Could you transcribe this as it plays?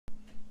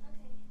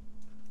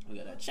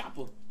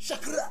Choppa.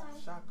 Chakra.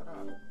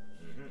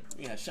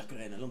 We had chakra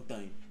in a long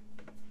time.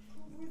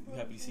 We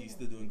happy to see you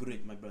still doing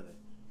great, my brother.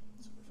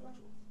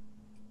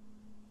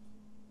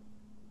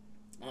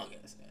 Oh, I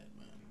gotta say,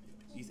 man.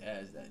 These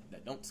ads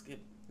that don't skip,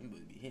 them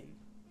bitches be hitting.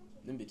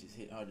 Them bitches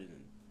hit harder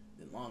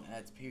than long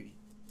ads, period.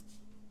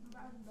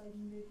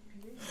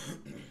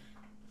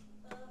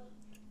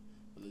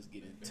 But let's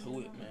get into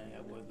it, man.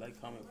 I would like,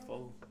 comment,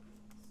 follow.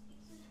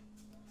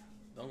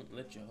 Don't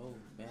let your hoe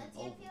bend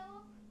over.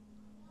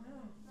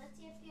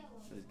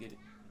 Let's get it.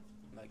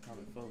 Like,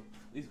 comment, follow.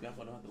 At least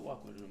Grandpa don't have to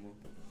walk with it no more.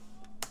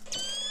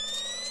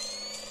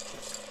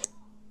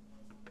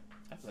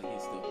 I feel like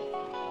he's still.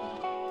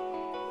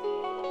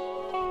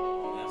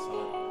 That's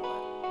hard.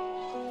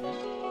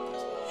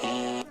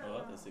 Oh, I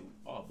thought say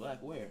all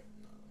black where?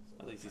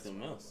 I thought you see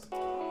something else.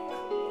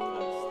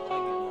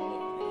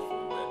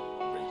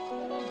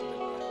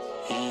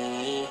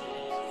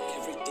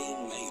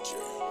 Everything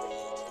major.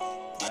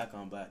 Black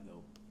on black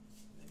though.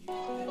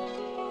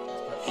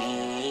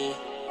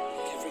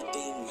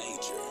 Everything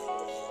major.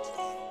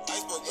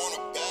 Iceberg want a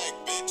bag,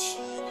 bitch.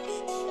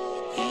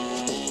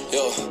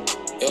 Yo.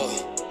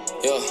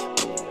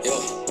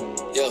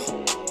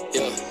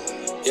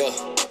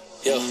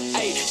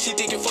 Ayy, she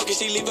thinking fucking,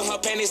 she leaving her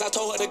panties. I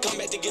told her to come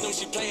back to get them,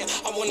 she playing.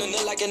 I wanna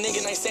nut like a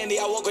nigga named Sandy.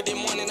 I woke up this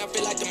morning, I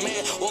feel like the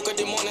man. Woke up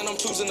this morning, I'm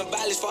choosing the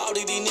violence for all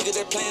these niggas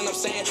that playing. I'm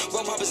saying,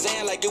 run Papa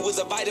Zan like it was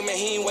a vitamin.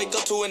 He ain't wake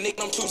up to a nick.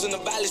 I'm choosing the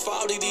violence for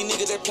all these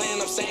niggas that playing.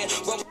 I'm saying,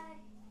 run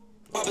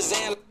Papa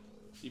Zan.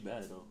 She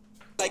bad though.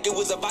 Like it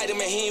was a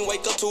vitamin, he ain't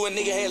wake up to a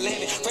nigga had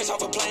landed. Fresh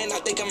off a plane, I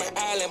think I'm an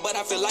island, but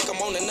I feel like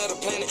I'm on another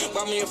planet.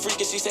 Brought me a freak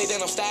and she say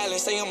that I'm styling.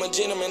 Say I'm a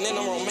gentleman and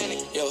I'm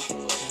romantic. Yo,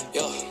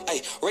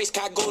 ayy, race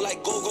car go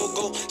like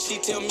go. She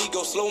tell me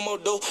go slow-mo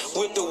though.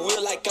 Whip the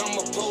wheel like I'm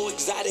a pro.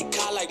 Exotic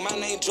car like my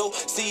name Joe.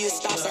 See it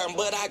stop sign,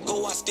 but I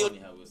go, I still.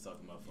 Funny how we was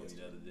talking about funny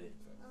the other day.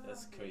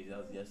 That's crazy.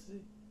 That was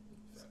yesterday.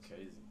 That's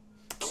crazy.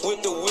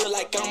 Whip the wheel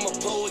like I'm a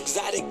pro,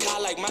 exotic car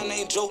like my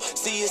name Joe.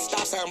 See it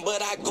stop sign,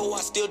 but I go,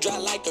 I still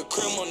drive like a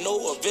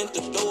criminal. Event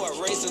the door, I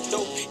race a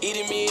dope.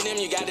 Eating me and them,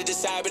 you gotta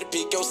decide, better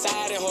pick your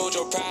side and hold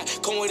your pride.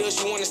 Come with us,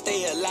 you wanna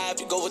stay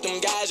alive. You go with them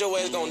guys, your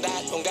ass gon'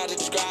 die. Don't gotta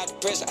describe the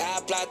pressure I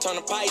apply, turn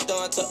a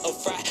python to a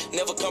fry.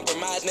 Never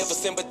compromise, never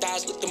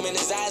sympathize. Looked him in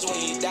his eyes when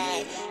he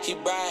died. He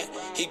cried,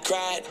 he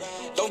cried.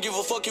 Don't give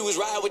a fuck, he was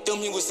ride with them,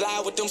 he was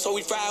slide with them, so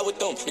we fried with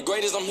them. The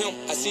greatest I'm him,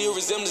 I see a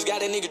resemblance,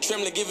 got a nigga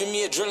trembling, giving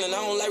me adrenaline.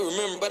 I don't like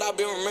remembering, but I've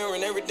been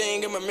remembering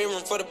everything in my memory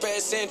for the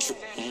past century.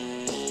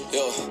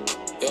 Yo. I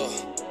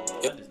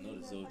just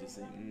noticed Zoe just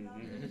saying,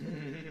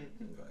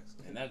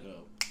 and that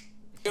girl.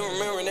 Been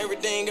remembering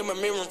everything in my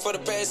memory for the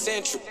past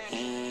century.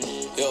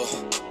 Yo.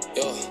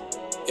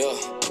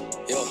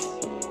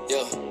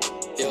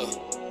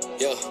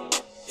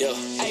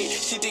 Ayy,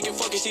 she thinking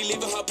fucking, she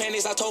leaving her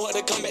panties. I told her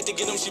to come back to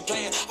get them, she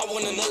playing. I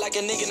wanna nut like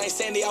a nigga named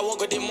Sandy. I woke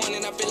up this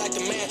morning, I feel like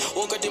the man.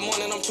 Woke up this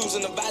morning, I'm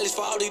choosing the violence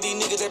for all these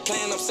niggas that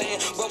playing. I'm saying,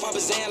 run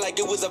Papa Zan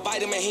like it was a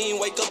vitamin. He ain't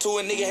wake up to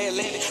a nigga had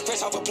landed.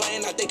 Fresh off a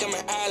plane, I think I'm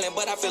an island,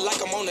 but I feel like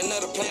I'm on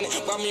another planet.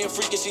 Brought me a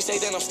freak and she say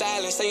that I'm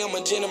styling. Say I'm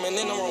a gentleman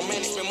and I'm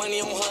romantic. Spend money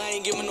on her, I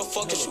ain't giving no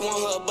fuck if she want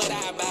her, but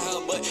I buy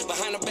her. But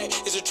behind her back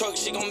is a truck,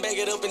 she gon' back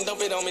it up and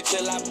dump it on me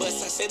till I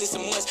bust. I said it's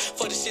a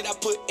must for the shit I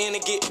put in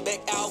to get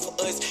back out for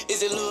us. Is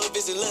it love,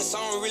 is it lust? I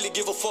don't really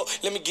give a fuck.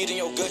 Let me get in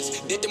your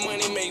guts. Did the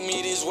money make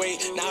me this way?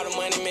 Now the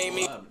money made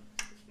me.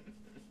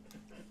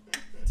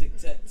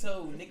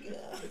 Tic-tac-toe, nigga.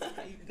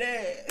 You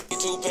dead.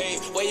 Toupee,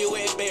 where you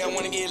at, babe? I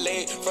wanna get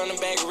laid. From the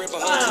back, ripping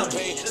her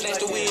toupee. Snatch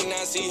the wig,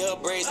 now see her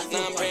braids.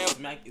 Now I'm paying.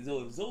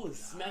 Zoe is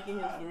smacking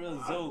him for real.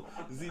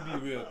 Z be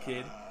real,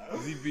 kid.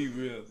 Z be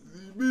real.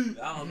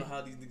 I don't know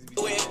how these niggas be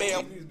doing. These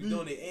niggas be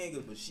doing their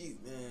angles, but shit,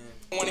 man.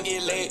 I wanna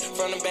get laid.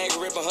 From the back,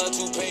 ripping her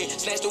toupee.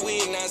 Snatch the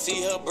wig, now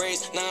see her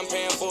braids. Now I'm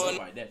paying for it.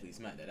 Alright, definitely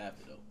smack that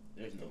after though.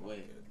 There's no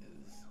way.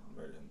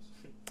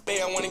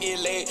 I wanna get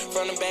laid.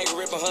 From the back,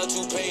 ripping her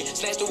toupee.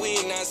 Snatch the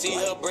wig, now see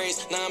her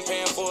braids. Now I'm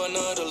paying for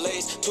another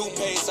lace.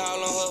 Toothpaste all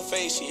on her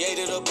face. She ate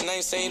it up and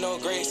ain't say no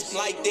grace.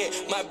 Like that,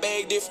 my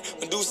bag different.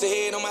 Medusa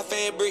head on my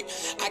fabric.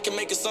 I can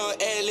make a song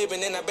ad-lib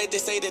and then I bet they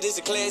say that it's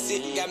a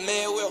classic. Got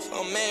mad wealth,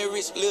 I'm mad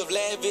rich. Live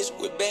lavish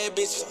with bad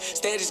bitches.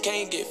 Status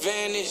can't get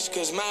vanished,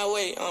 cause my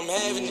way, I'm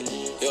having it.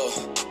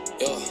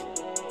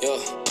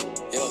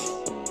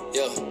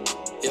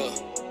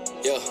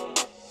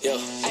 Yo.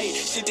 Ayy,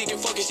 she thinking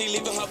fucking, she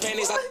leaving her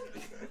panties.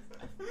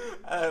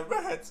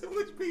 Bro had too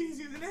much bees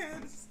in his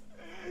hands.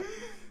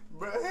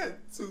 Bro had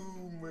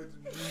too much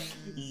bees.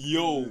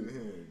 Yo.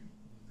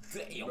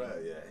 Damn. Bro,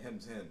 yeah,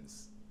 hems.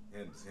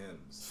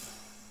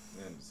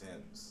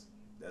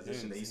 That's the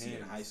shit that you see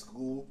in high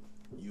school.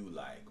 You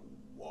like,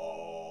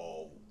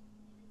 whoa.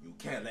 You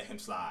can't let him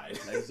slide.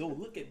 Like, Zoe,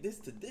 look at this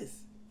to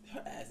this.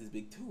 Her ass is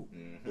big too.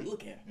 But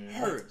look at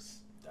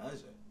hers.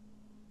 Does it?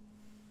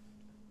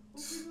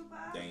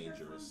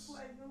 Dangerous.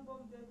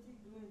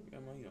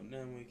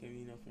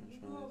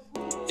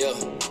 Yo.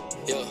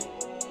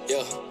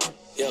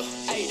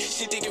 Hey,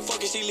 she thinking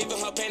fucking, she leaving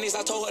her panties.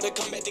 I told her to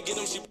come back to get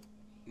them. She.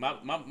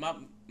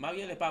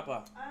 Marielle,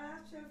 papa.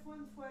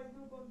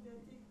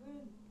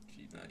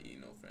 She's not eating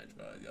no French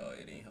fries, y'all.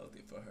 It ain't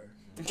healthy for her.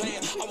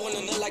 I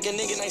wanna look like a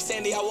nigga named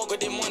Sandy. I woke up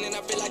this morning,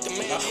 I feel like the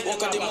man.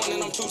 Woke up this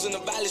morning, I'm choosing the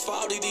valleys for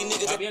all these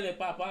niggas. Combien de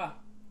papa?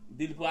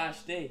 Dis-le pour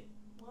acheter.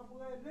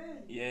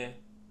 Yeah.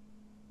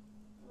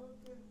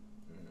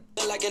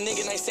 Look like a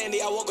nigga named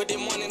Sandy. I woke up this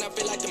morning, I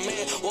feel like the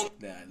man.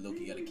 Nah,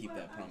 Loki gotta keep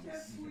that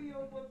promise.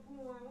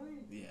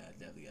 Yeah, I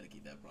definitely gotta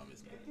keep that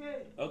promise,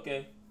 man.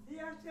 Okay.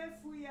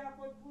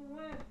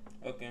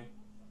 Okay.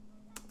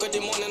 Good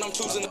morning, I'm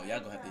choosing.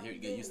 Y'all gonna have to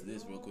get used to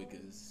this real quick,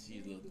 cause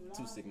she's a little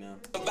too sick now.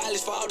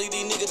 Valleys for all these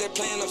niggas that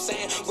playing, I'm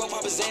saying. Grow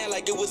Papa Zan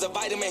like it was a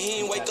vitamin.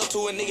 He ain't wake up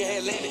to a nigga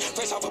had landed.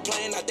 Fresh off a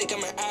plane, I think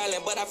I'm in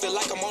Ireland, but I feel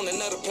like I'm on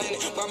another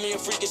planet. Brought me a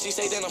freak and she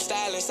say that I'm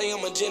styling. Say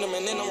I'm a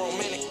gentleman and I'm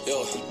romantic.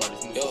 Yo,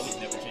 yo,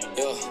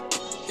 yo,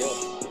 yo,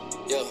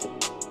 yo,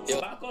 yo.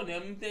 Back on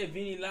them, they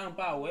Vinny Lang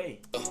by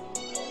way.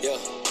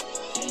 Yo,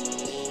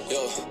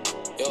 yo,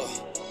 yo,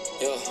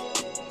 yo,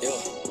 yo,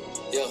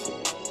 yo,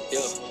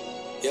 yo,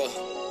 yo.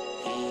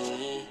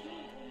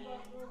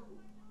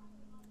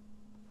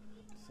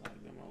 Sorry,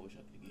 Grandma, I wish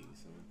I could give you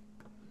some.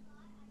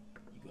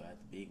 You gotta have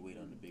the big weight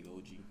on the big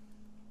OG.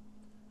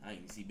 I ain't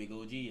even see big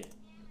OG yet.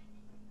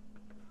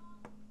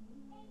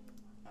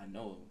 I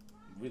know.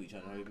 I'm really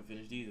trying to hurry up and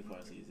finish these before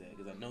I see his head,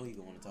 because I know he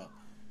gonna want to talk.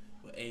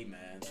 But hey,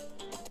 man,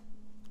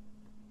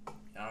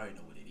 y'all already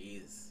know what it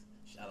is.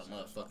 Shout out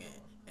motherfucking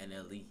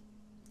NLE.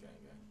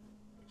 Gang, gang.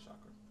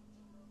 Shocker.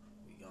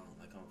 We gone.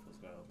 Like, comment,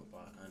 subscribe,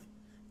 goodbye.